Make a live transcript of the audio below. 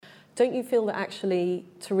don't you feel that actually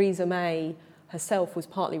Theresa May herself was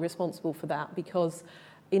partly responsible for that? Because,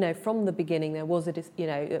 from the beginning there was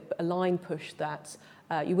a line push that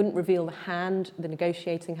you wouldn't reveal the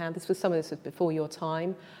negotiating hand. Some of this was before your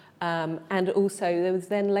time. And also there was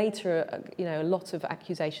then later, a lot of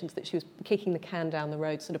accusations that she was kicking the can down the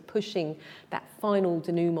road, sort of pushing that final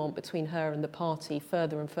denouement between her and the party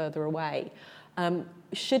further and further away.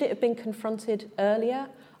 Should it have been confronted earlier?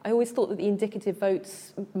 I always thought that the indicative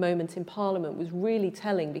votes moment in Parliament was really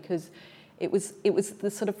telling, because it was the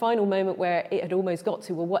sort of final moment where it had almost got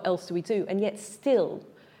to, well, what else do we do? And yet still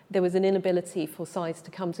there was an inability for sides to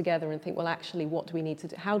come together and think, well, actually, what do we need to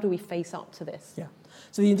do? How do we face up to this? Yeah.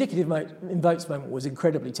 So the indicative votes moment was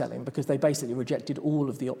incredibly telling, because they basically rejected all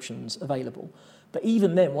of the options available. But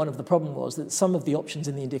even then, one of the problems was that some of the options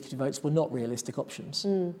in the indicative votes were not realistic options.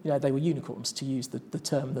 They were unicorns, to use the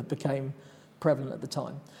term that became prevalent at the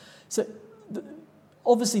time. So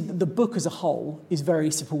obviously the book as a whole is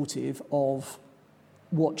very supportive of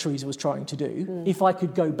what Theresa was trying to do. If I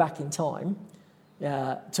could go back in time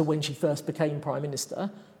to when she first became Prime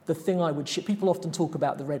Minister, the thing I would... people often talk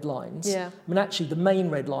about the red lines. Yeah. I mean, actually, the main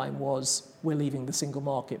red line was, we're leaving the single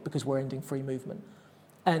market because we're ending free movement.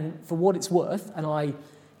 And for what it's worth, and I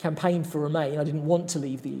campaigned for Remain, I didn't want to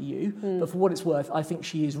leave the EU, but for what it's worth, I think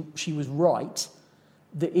she was right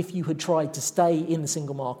that if you had tried to stay in the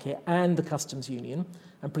single market and the customs union,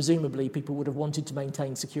 and presumably people would have wanted to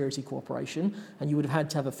maintain security cooperation, and you would have had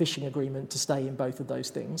to have a fishing agreement to stay in both of those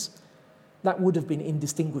things, that would have been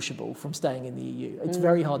indistinguishable from staying in the EU. It's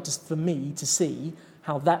very hard for me to see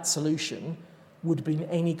how that solution would have been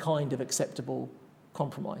any kind of acceptable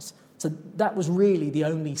compromise. So that was really the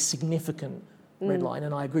only significant red line,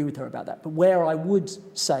 and I agree with her about that. But where I would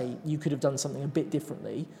say you could have done something a bit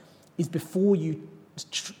differently is before you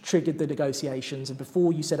triggered the negotiations and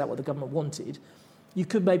before you set out what the government wanted, you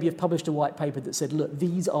could maybe have published a white paper that said, look,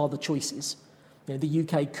 these are the choices. The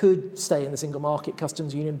UK could stay in the single market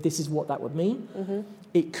customs union. This is what that would mean.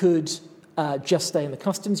 It could just stay in the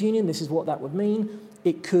customs union. This is what that would mean.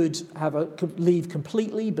 It could leave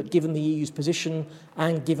completely, but given the EU's position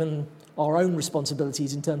and given our own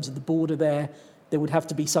responsibilities in terms of the border there would have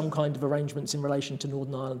to be some kind of arrangements in relation to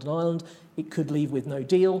Northern Ireland and Ireland. It could leave with no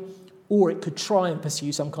deal, or it could try and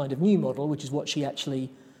pursue some kind of new model, which is what she actually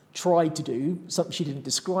tried to do. She didn't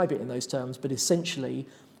describe it in those terms, but essentially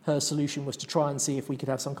her solution was to try and see if we could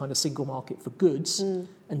have some kind of single market for goods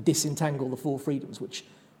and disentangle the four freedoms, which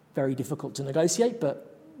very difficult to negotiate,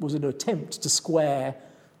 but was an attempt to square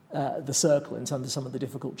the circle in terms of some of the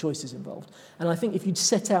difficult choices involved. And I think if you'd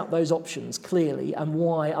set out those options clearly and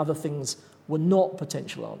why other things were not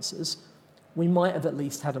potential answers, we might have at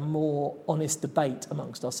least had a more honest debate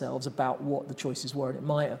amongst ourselves about what the choices were, and it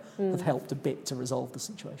might have helped a bit to resolve the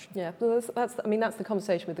situation. Yeah, well, that's the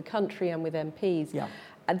conversation with the country and with MPs. Yeah.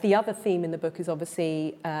 And the other theme in the book is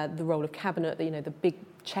obviously the role of cabinet. The big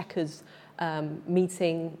Chequers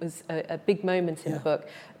meeting was a big moment in the book.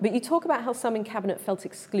 But you talk about how some in cabinet felt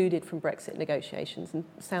excluded from Brexit negotiations and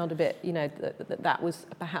sound a bit, that was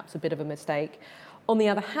perhaps a bit of a mistake. On the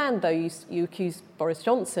other hand, though, you accuse Boris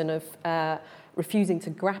Johnson of refusing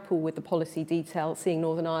to grapple with the policy detail, seeing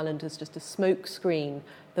Northern Ireland as just a smokescreen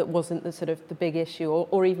that wasn't the big issue,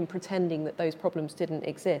 or even pretending that those problems didn't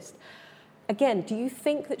exist. Again, do you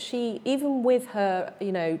think that she, even with her,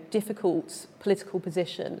 difficult political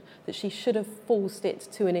position, that she should have forced it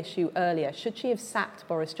to an issue earlier? Should she have sacked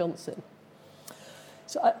Boris Johnson?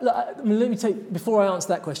 So before I answer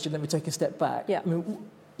that question, let me take a step back. Yeah.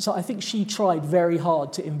 So I think she tried very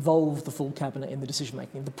hard to involve the full cabinet in the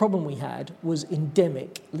decision-making. The problem we had was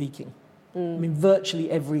endemic leaking. Virtually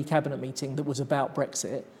every cabinet meeting that was about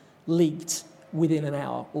Brexit leaked within an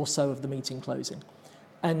hour or so of the meeting closing.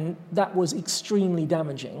 And that was extremely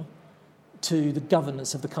damaging to the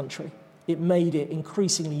governance of the country. It made it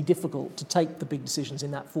increasingly difficult to take the big decisions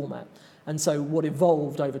in that format. And so what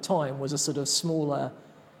evolved over time was a sort of smaller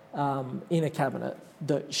inner cabinet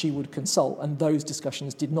that she would consult, and those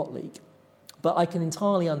discussions did not leak. But I can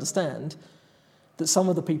entirely understand that some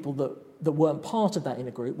of the people that weren't part of that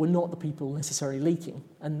inner group were not the people necessarily leaking.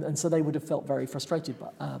 And so they would have felt very frustrated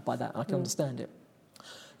by that. I can understand it.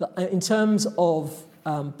 In terms of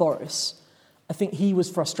Boris, I think he was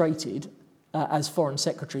frustrated as Foreign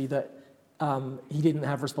Secretary that he didn't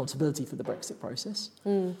have responsibility for the Brexit process.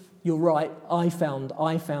 You're right, I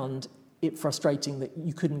found it frustrating that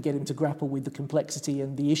you couldn't get him to grapple with the complexity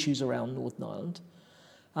and the issues around Northern Ireland.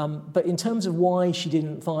 But in terms of why she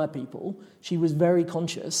didn't fire people, she was very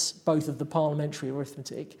conscious both of the parliamentary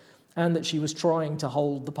arithmetic and that she was trying to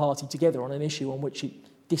hold the party together on an issue on which it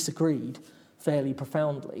disagreed fairly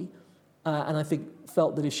profoundly. and I think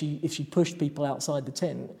felt that if she pushed people outside the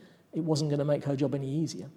tent, it wasn't going to make her job any easier.